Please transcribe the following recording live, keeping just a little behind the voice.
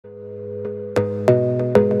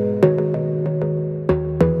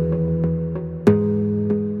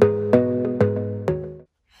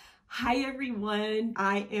again.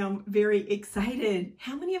 I am very excited.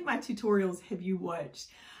 How many of my tutorials have you watched?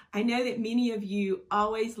 I know that many of you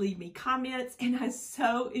always leave me comments, and I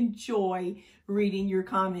so enjoy reading your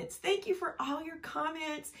comments. Thank you for all your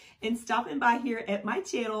comments and stopping by here at my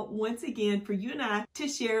channel once again for you and I to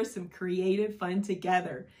share some creative fun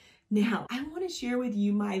together. Now, I want to share with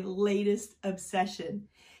you my latest obsession.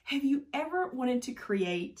 Have you ever wanted to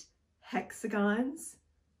create hexagons?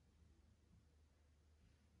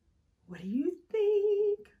 What do you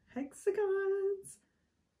think? Hexagons?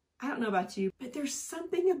 I don't know about you, but there's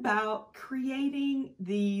something about creating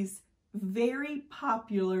these very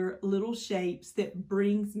popular little shapes that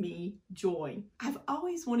brings me joy. I've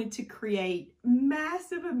always wanted to create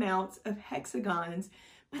massive amounts of hexagons,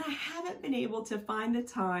 but I haven't been able to find the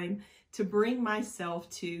time to bring myself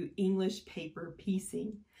to English paper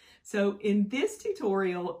piecing. So in this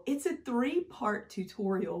tutorial, it's a 3-part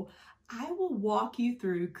tutorial. I will walk you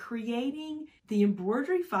through creating the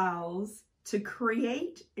embroidery files to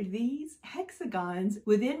create these hexagons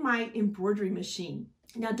within my embroidery machine.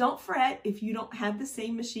 Now, don't fret if you don't have the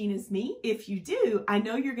same machine as me. If you do, I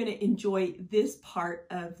know you're going to enjoy this part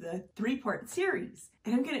of the 3-part series,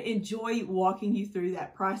 and I'm going to enjoy walking you through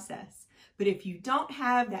that process. But if you don't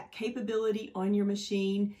have that capability on your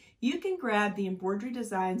machine, you can grab the embroidery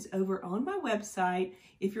designs over on my website.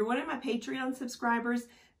 If you're one of my Patreon subscribers,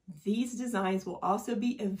 these designs will also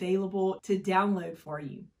be available to download for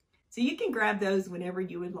you. So you can grab those whenever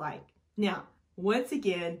you would like. Now, once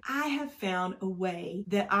again, I have found a way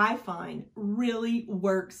that I find really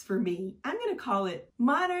works for me. I'm going to call it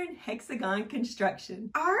modern hexagon construction,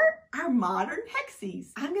 our modern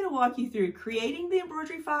hexies. I'm going to walk you through creating the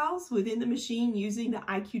embroidery files within the machine using the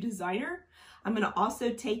IQ Designer. I'm going to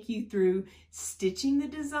also take you through stitching the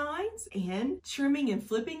designs and trimming and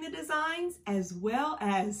flipping the designs, as well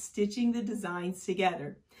as stitching the designs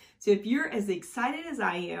together. So if you're as excited as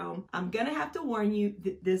I am, I'm going to have to warn you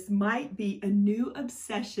that this might be a new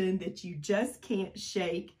obsession that you just can't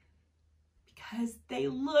shake, because they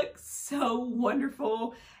look so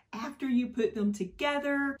wonderful after you put them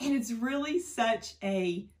together. And it's really such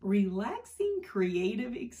a relaxing,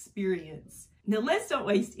 creative experience. Now let's don't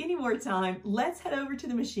waste any more time. Let's head over to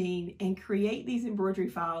the machine and create these embroidery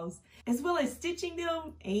files, as well as stitching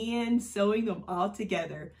them and sewing them all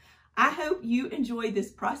together. I hope you enjoy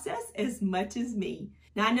this process as much as me.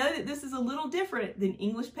 Now, I know that this is a little different than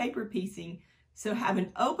English paper piecing, so have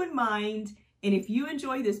an open mind, and if you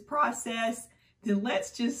enjoy this process, then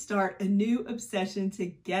let's just start a new obsession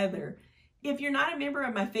together. If you're not a member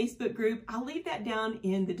of my Facebook group, I'll leave that down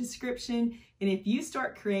in the description, and if you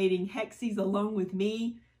start creating hexies along with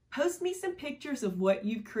me, post me some pictures of what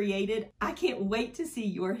you've created. I can't wait to see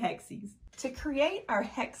your hexies. To create our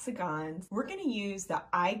hexagons, we're going to use the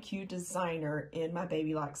IQ Designer in my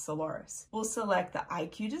Baby Lock Solaris. We'll select the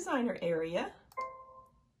IQ Designer area.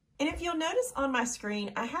 And if you'll notice on my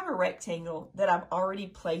screen, I have a rectangle that I've already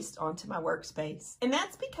placed onto my workspace. And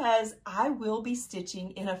that's because I will be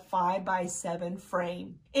stitching in a 5x7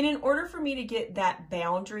 frame. And in order for me to get that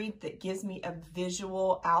boundary that gives me a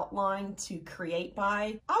visual outline to create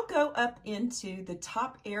by, I'll go up into the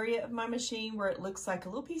top area of my machine where it looks like a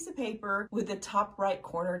little piece of paper with the top right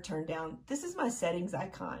corner turned down. This is my settings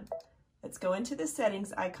icon. Let's go into the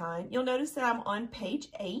settings icon. You'll notice that I'm on page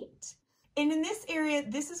 8. And in this area,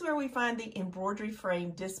 this is where we find the embroidery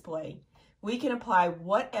frame display. We can apply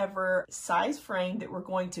whatever size frame that we're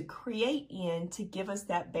going to create in to give us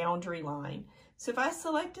that boundary line. So if I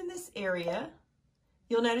select in this area,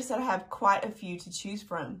 you'll notice that I have quite a few to choose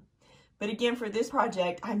from. But again, for this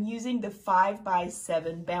project, I'm using the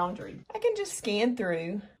 5x7 boundary. I can just scan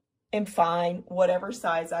through and find whatever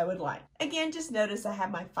size I would like. Again, just notice I have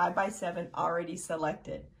my 5x7 already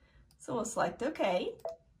selected. So we'll select OK.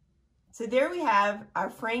 So there we have our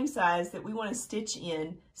frame size that we want to stitch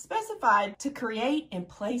in, specified to create and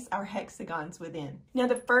place our hexagons within. Now,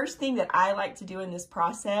 the first thing that I like to do in this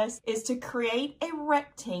process is to create a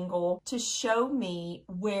rectangle to show me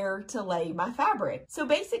where to lay my fabric. So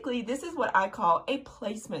basically, this is what I call a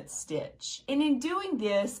placement stitch. And in doing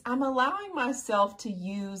this, I'm allowing myself to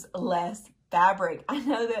use less fabric. I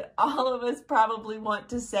know that all of us probably want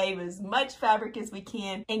to save as much fabric as we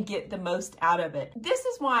can and get the most out of it. This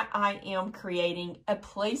is why I am creating a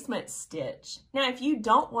placement stitch. Now, if you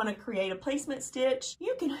don't want to create a placement stitch,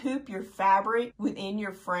 you can hoop your fabric within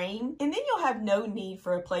your frame, and then you'll have no need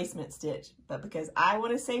for a placement stitch. But because I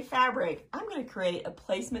want to save fabric, I'm going to create a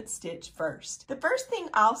placement stitch first. The first thing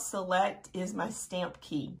I'll select is my stamp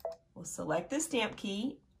key. We'll select the stamp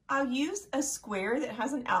key. I'll use a square that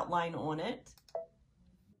has an outline on it.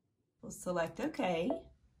 We'll select OK.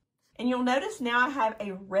 And you'll notice now I have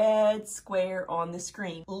a red square on the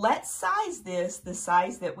screen. Let's size this the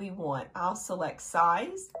size that we want. I'll select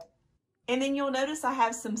size. And then you'll notice I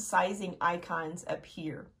have some sizing icons up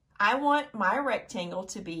here. I want my rectangle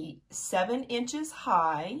to be 7 inches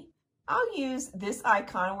high. I'll use this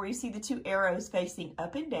icon where you see the 2 arrows facing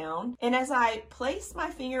up and down. And as I place my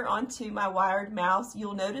finger onto my wired mouse,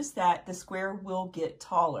 you'll notice that the square will get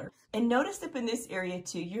taller. And notice up in this area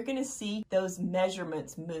too, you're going to see those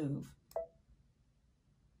measurements move.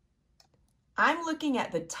 I'm looking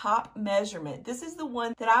at the top measurement. This is the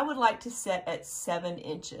one that I would like to set at 7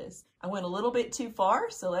 inches. I went a little bit too far,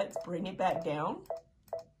 so let's bring it back down.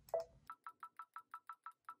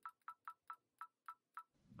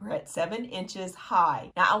 We're at 7 inches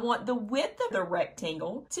high. Now I want the width of the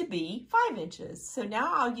rectangle to be 5 inches. So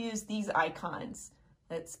now I'll use these icons.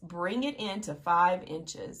 Let's bring it into 5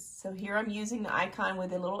 inches. So here I'm using the icon with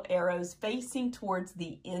the little arrows facing towards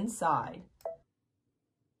the inside.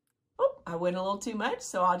 Oh, I went a little too much,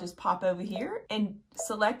 so I'll just pop over here and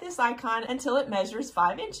select this icon until it measures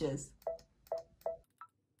 5 inches.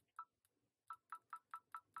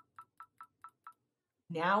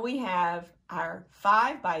 Now we have our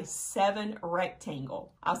 5 by 7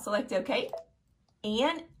 rectangle. I'll select OK.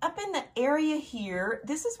 And up in the area here,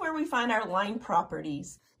 this is where we find our line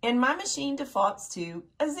properties. And my machine defaults to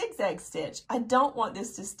a zigzag stitch. I don't want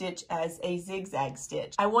this to stitch as a zigzag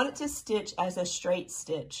stitch. I want it to stitch as a straight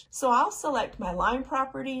stitch. So I'll select my line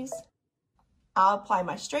properties. I'll apply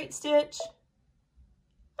my straight stitch.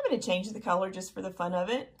 I'm going to change the color just for the fun of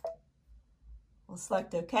it. We'll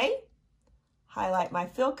select OK. Highlight my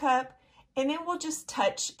fill cup, and then we'll just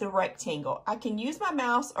touch the rectangle. I can use my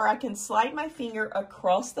mouse or I can slide my finger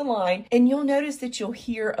across the line, and you'll notice that you'll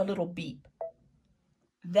hear a little beep.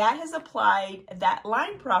 That has applied that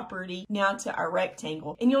line property now to our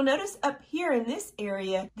rectangle. And you'll notice up here in this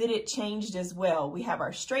area that it changed as well. We have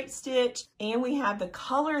our straight stitch and we have the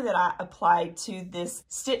color that I applied to this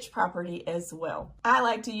stitch property as well. I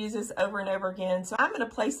like to use this over and over again, so I'm going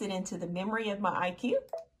to place it into the memory of my IQ,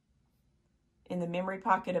 in the memory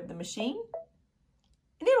pocket of the machine.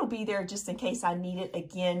 And it'll be there just in case I need it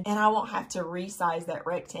again, and I won't have to resize that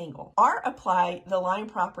rectangle or apply the line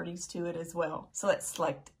properties to it as well. So let's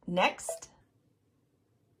select next.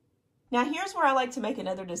 Now here's where I like to make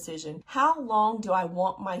another decision. How long do I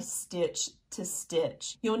want my stitch to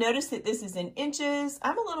stitch? You'll notice that this is in inches.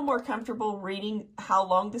 I'm a little more comfortable reading how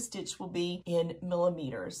long the stitch will be in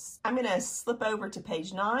millimeters. I'm going to slip over to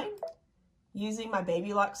page 9. Using my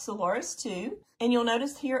Baby Lock Solaris 2, and you'll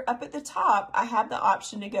notice here up at the top I have the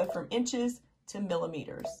option to go from inches to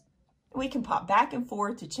millimeters. We can pop back and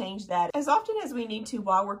forth to change that as often as we need to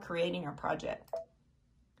while we're creating our project.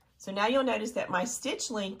 So now you'll notice that my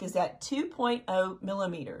stitch length is at 2.0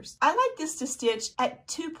 millimeters. I like this to stitch at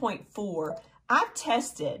 2.4. I've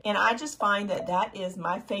tested and I just find that that is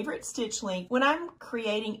my favorite stitch length when I'm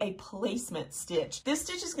creating a placement stitch. This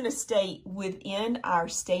stitch is going to stay within our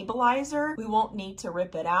stabilizer. We won't need to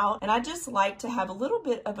rip it out. And I just like to have a little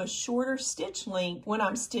bit of a shorter stitch length when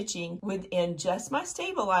I'm stitching within just my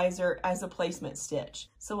stabilizer as a placement stitch.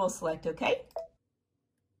 So we'll select OK.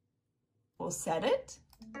 We'll set it.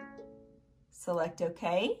 Select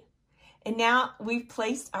OK. And now we've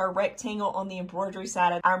placed our rectangle on the embroidery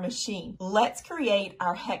side of our machine. Let's create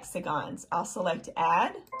our hexagons. I'll select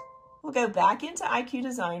Add. We'll go back into IQ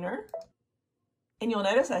Designer. And you'll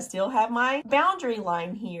notice I still have my boundary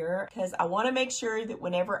line here because I want to make sure that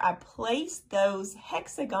whenever I place those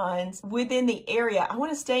hexagons within the area, I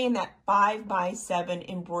want to stay in that 5 by 7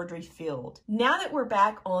 embroidery field. Now that we're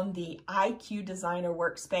back on the IQ Designer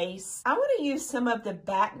workspace, I want to use some of the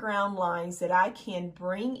background lines that I can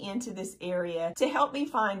bring into this area to help me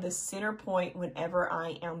find the center point whenever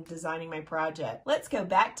I am designing my project. Let's go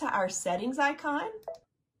back to our settings icon.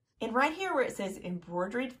 And right here where it says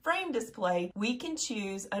embroidered frame display, we can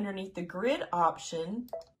choose underneath the grid option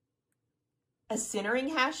a centering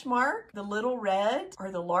hash mark, the little red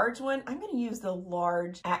or the large one. I'm going to use the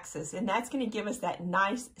large axis, and that's going to give us that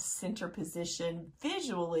nice center position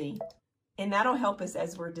visually. And that'll help us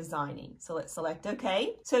as we're designing. So let's select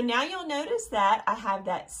OK. So now you'll notice that I have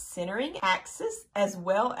that centering axis as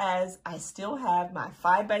well as I still have my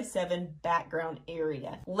 5 by 7 background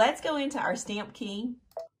area. Let's go into our stamp key.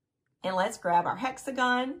 And let's grab our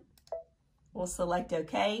hexagon. We'll select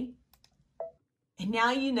OK. And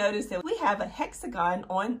now you notice that we have a hexagon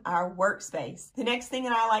on our workspace. The next thing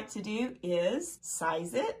that I like to do is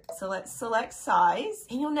size it. So let's select size.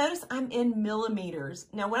 And you'll notice I'm in millimeters.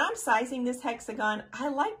 Now when I'm sizing this hexagon, I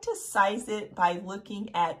like to size it by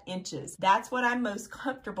looking at inches. That's what I'm most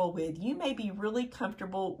comfortable with. You may be really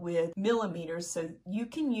comfortable with millimeters, so you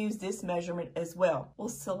can use this measurement as well. We'll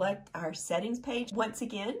select our settings page once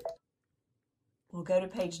again. We'll go to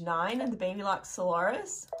page 9 of the Baby Lock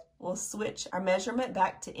Solaris. We'll switch our measurement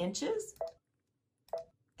back to inches.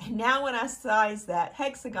 And now when I size that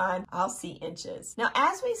hexagon, I'll see inches. Now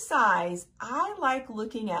as we size, I like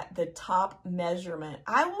looking at the top measurement.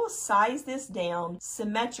 I will size this down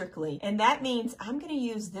symmetrically, and that means I'm going to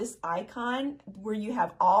use this icon where you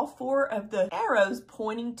have all 4 of the arrows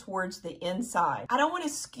pointing towards the inside. I don't want to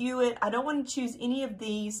skew it. I don't want to choose any of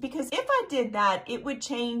these, because if I did that, it would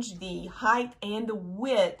change the height and the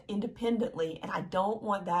width independently, and I don't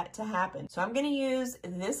want that to happen. So I'm going to use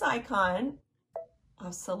this icon.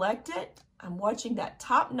 I'll select it. I'm watching that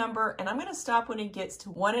top number, and I'm going to stop when it gets to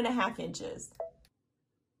 1.5 inches.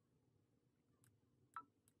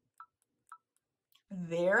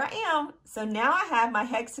 There I am. So now I have my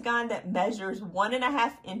hexagon that measures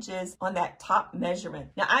 1.5 inches on that top measurement.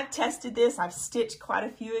 Now I've tested this. I've stitched quite a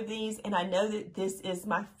few of these, and I know that this is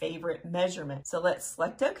my favorite measurement. So let's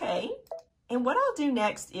select OK. And what I'll do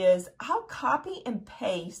next is I'll copy and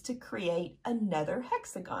paste to create another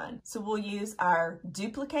hexagon. So we'll use our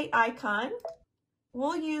duplicate icon.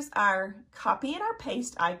 We'll use our copy and our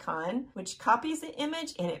paste icon, which copies the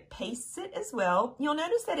image and it pastes it as well. You'll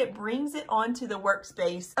notice that it brings it onto the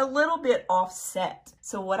workspace a little bit offset.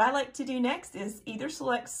 So what I like to do next is either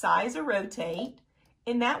select size or rotate.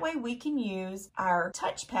 And that way we can use our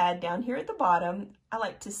touchpad down here at the bottom. I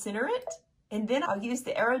like to center it. And then I'll use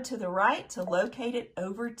the arrow to the right to locate it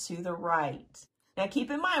over to the right. Now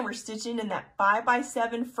keep in mind, we're stitching in that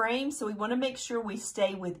 5x7 frame, so we want to make sure we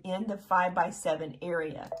stay within the 5x7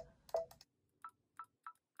 area.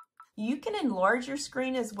 You can enlarge your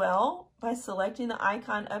screen as well by selecting the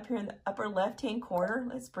icon up here in the upper left-hand corner.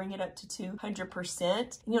 Let's bring it up to 200%.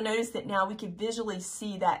 And you'll notice that now we can visually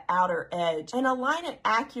see that outer edge and align it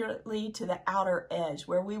accurately to the outer edge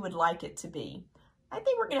where we would like it to be. I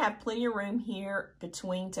think we're going to have plenty of room here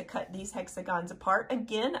between to cut these hexagons apart.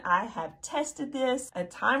 Again, I have tested this a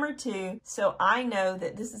time or two, so I know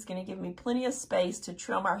that this is going to give me plenty of space to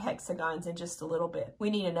trim our hexagons in just a little bit. We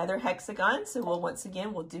need another hexagon, so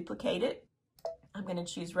we'll duplicate it. I'm going to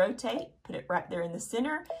choose rotate, put it right there in the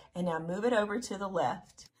center, and now move it over to the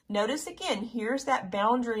left. Notice again, here's that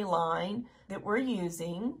boundary line that we're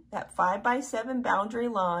using, that 5x7 boundary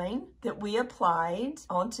line that we applied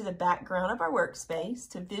onto the background of our workspace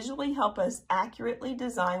to visually help us accurately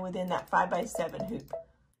design within that 5x7 hoop.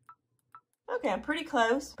 Okay, I'm pretty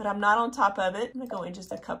close, but I'm not on top of it. I'm gonna go in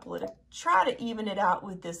just a couple to try to even it out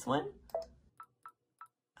with this one.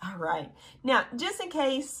 All right, now just in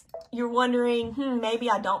case you're wondering, maybe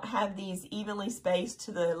I don't have these evenly spaced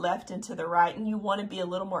to the left and to the right, and you want to be a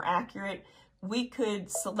little more accurate, we could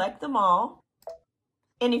select them all.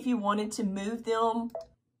 And if you wanted to move them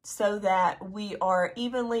so that we are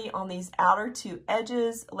evenly on these outer 2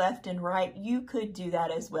 edges, left and right, you could do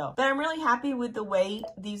that as well. But I'm really happy with the way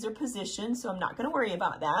these are positioned, so I'm not going to worry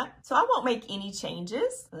about that. So I won't make any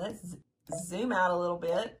changes. Let's zoom out a little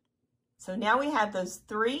bit. So now we have those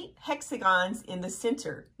 3 hexagons in the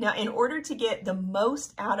center. Now, in order to get the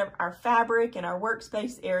most out of our fabric and our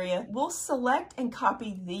workspace area, we'll select and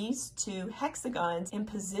copy these 2 hexagons and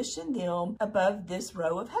position them above this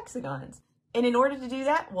row of hexagons. And in order to do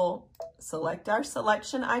that, we'll select our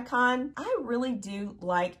selection icon. I really do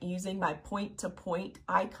like using my point-to-point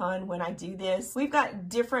icon when I do this. We've got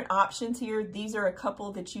different options here. These are a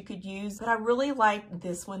couple that you could use, but I really like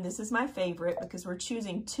this one. This is my favorite because we're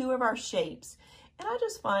choosing 2 of our shapes. And I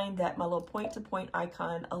just find that my little point-to-point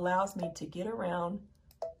icon allows me to get around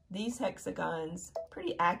these hexagons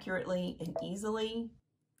pretty accurately and easily.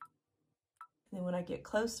 And then when I get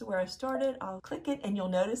close to where I started, I'll click it, and you'll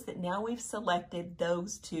notice that now we've selected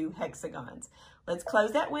those 2 hexagons. Let's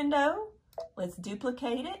close that window. Let's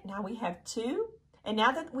duplicate it. Now we have 2. And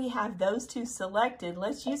now that we have those 2 selected,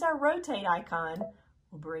 let's use our rotate icon.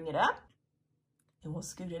 We'll bring it up and we'll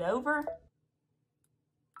scoot it over.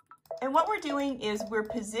 And what we're doing is we're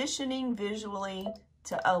positioning visually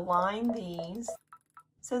to align these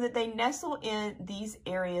so that they nestle in these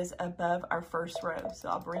areas above our first row. So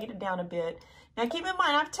I'll bring it down a bit. Now keep in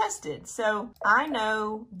mind, I've tested, so I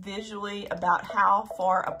know visually about how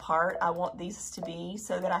far apart I want these to be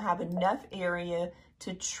so that I have enough area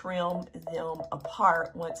to trim them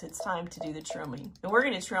apart once it's time to do the trimming. And we're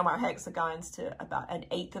going to trim our hexagons to about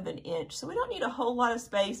 1/8 of an inch. So we don't need a whole lot of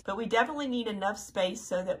space, but we definitely need enough space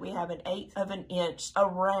so that we have 1/8 of an inch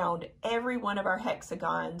around every one of our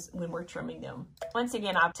hexagons when we're trimming them. Once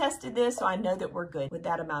again, I've tested this, so I know that we're good with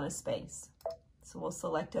that amount of space. So we'll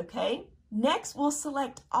select OK. Next, we'll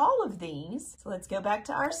select all of these. So let's go back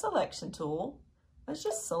to our selection tool. Let's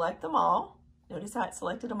just select them all. Notice how it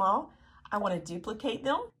selected them all. I want to duplicate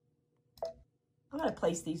them. I'm going to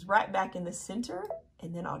place these right back in the center,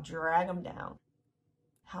 and then I'll drag them down.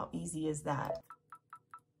 How easy is that?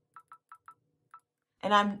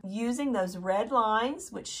 And I'm using those red lines,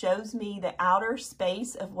 which shows me the outer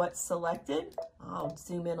space of what's selected. I'll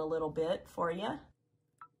zoom in a little bit for you.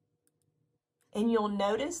 And you'll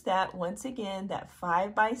notice that once again, that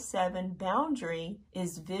 5x7 boundary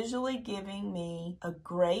is visually giving me a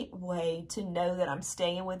great way to know that I'm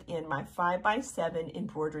staying within my 5x7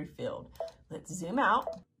 embroidery field. Let's zoom out.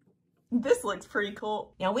 This looks pretty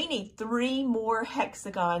cool. Now we need 3 more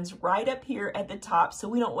hexagons right up here at the top so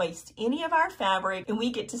we don't waste any of our fabric and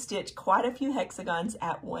we get to stitch quite a few hexagons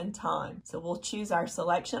at one time. So we'll choose our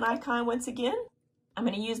selection icon once again. I'm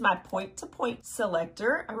going to use my point-to-point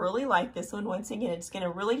selector. I really like this one. Once again, it's going to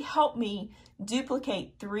really help me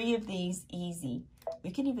duplicate 3 of these easy. We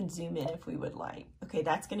can even zoom in if we would like. Okay,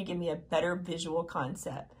 that's going to give me a better visual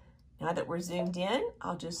concept. Now that we're zoomed in,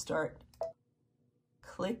 I'll just start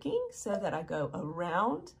clicking so that I go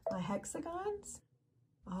around my hexagons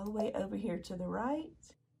all the way over here to the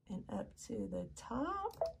right and up to the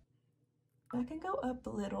top. I can go up a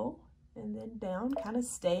little and then down, kind of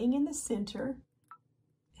staying in the center.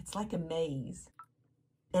 It's like a maze.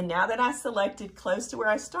 And now that I selected close to where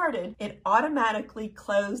I started, it automatically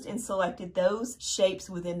closed and selected those shapes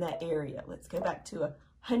within that area. Let's go back to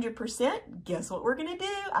 100%. Guess what we're gonna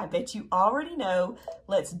do? I bet you already know.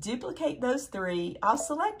 Let's duplicate those 3. I'll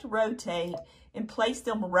select rotate and place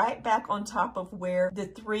them right back on top of where the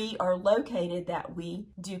 3 are located that we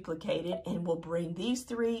duplicated, and we'll bring these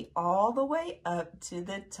 3 all the way up to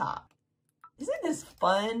the top. Isn't this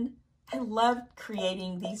fun? I love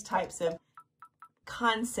creating these types of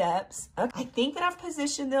concepts. Okay, I think that I've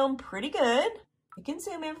positioned them pretty good. We can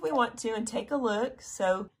zoom in if we want to and take a look.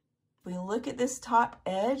 So if we look at this top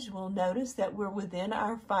edge, we'll notice that we're within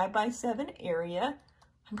our 5x7 area.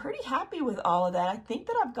 I'm pretty happy with all of that. I think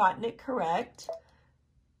that I've gotten it correct.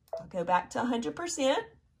 I'll go back to 100%.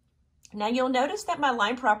 Now you'll notice that my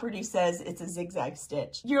line property says it's a zigzag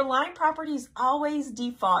stitch. Your line properties always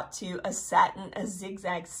default to a satin, a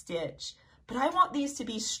zigzag stitch, but I want these to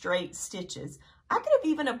be straight stitches. I could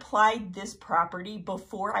have even applied this property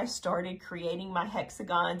before I started creating my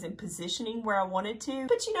hexagons and positioning where I wanted to,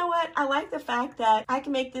 but you know what? I like the fact that I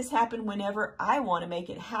can make this happen whenever I want to make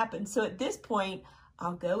it happen. So at this point,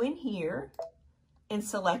 I'll go in here and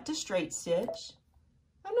select a straight stitch.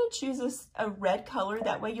 I'm going to choose a red color,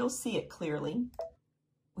 that way you'll see it clearly.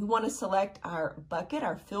 We want to select our bucket,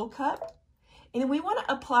 our fill cup, and then we want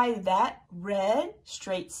to apply that red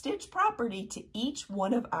straight stitch property to each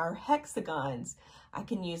one of our hexagons. I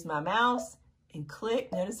can use my mouse and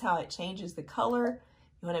click. Notice how it changes the color.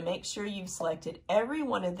 You want to make sure you've selected every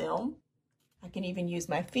one of them. I can even use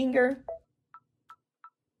my finger.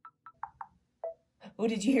 Oh,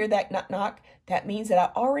 did you hear that knock knock? That means that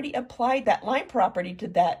I already applied that line property to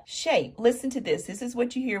that shape. Listen to this. This is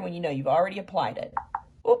what you hear when you know you've already applied it.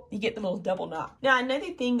 Oh, you get the little double knock. Now,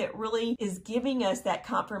 another thing that really is giving us that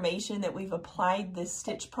confirmation that we've applied this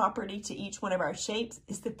stitch property to each one of our shapes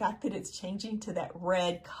is the fact that it's changing to that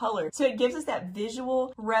red color. So it gives us that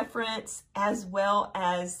visual reference as well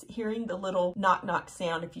as hearing the little knock knock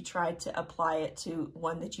sound if you try to apply it to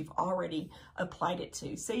one that you've already applied it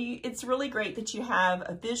to. So it's really great that you have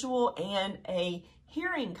a visual and a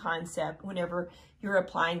hearing concept whenever you're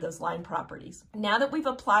applying those line properties. Now that we've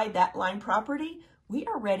applied that line property, we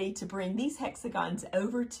are ready to bring these hexagons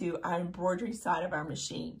over to our embroidery side of our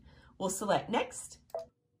machine. We'll select next.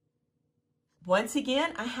 Once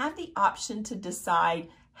again, I have the option to decide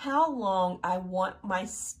how long I want my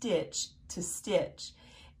stitch to stitch.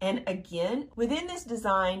 And again, within this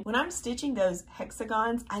design, when I'm stitching those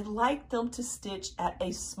hexagons, I like them to stitch at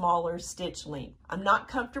a smaller stitch length. I'm not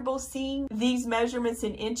comfortable seeing these measurements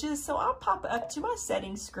in inches, so I'll pop up to my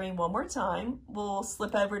settings screen one more time. We'll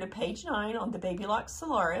slip over to page 9 on the Baby Lock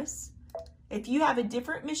Solaris. If you have a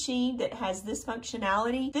different machine that has this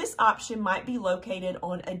functionality, this option might be located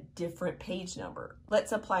on a different page number.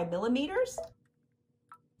 Let's apply millimeters.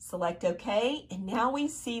 Select OK, and now we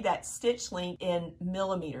see that stitch length in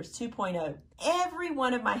millimeters, 2.0. Every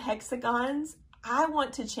one of my hexagons, I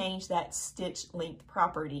want to change that stitch length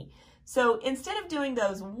property. So instead of doing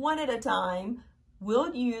those one at a time,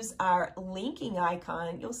 we'll use our linking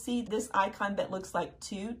icon. You'll see this icon that looks like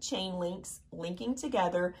two chain links linking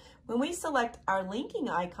together. When we select our linking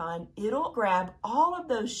icon, it'll grab all of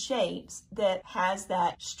those shapes that has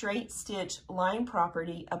that straight stitch line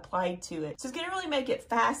property applied to it. So it's going to really make it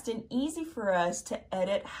fast and easy for us to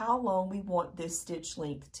edit how long we want this stitch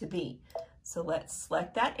length to be. So let's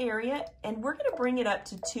select that area and we're going to bring it up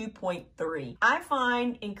to 2.3. I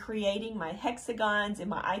find in creating my hexagons in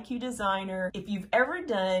my IQ Designer, if you've ever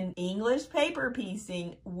done English paper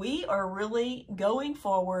piecing, we are really going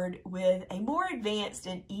forward with a more advanced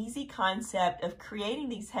and easy concept of creating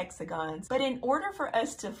these hexagons. But in order for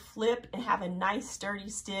us to flip and have a nice sturdy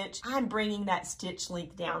stitch, I'm bringing that stitch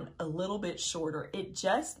length down a little bit shorter. It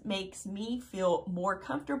just makes me feel more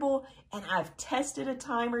comfortable, and I've tested a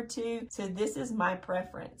time or two, so this is my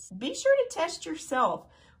preference. Be sure to test yourself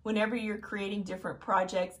whenever you're creating different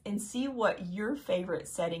projects and see what your favorite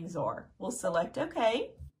settings are. We'll select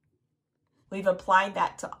OK. We've applied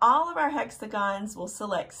that to all of our hexagons. We'll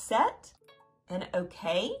select Set and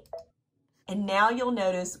OK. And now you'll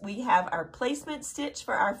notice we have our placement stitch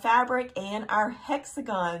for our fabric and our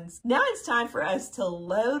hexagons. Now it's time for us to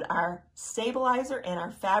load our stabilizer and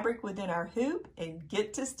our fabric within our hoop and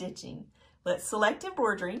get to stitching. Let's select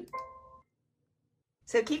embroidery.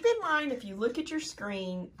 So keep in mind, if you look at your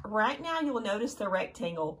screen, right now you'll notice the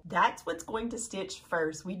rectangle. That's what's going to stitch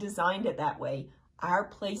first. We designed it that way, our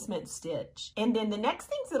placement stitch. And then the next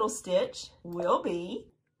things it'll stitch will be,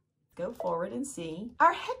 go forward and see,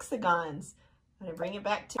 our hexagons. I'm going to bring it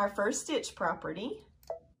back to our first stitch property.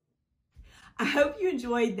 I hope you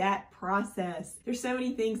enjoyed that process. There's so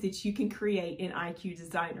many things that you can create in IQ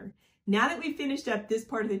Designer. Now that we've finished up this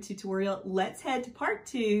part of the tutorial, let's head to part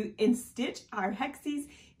 2 and stitch our hexies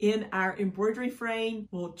in our embroidery frame.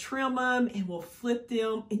 We'll trim them and we'll flip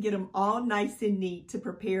them and get them all nice and neat to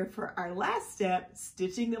prepare for our last step,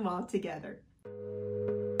 stitching them all together.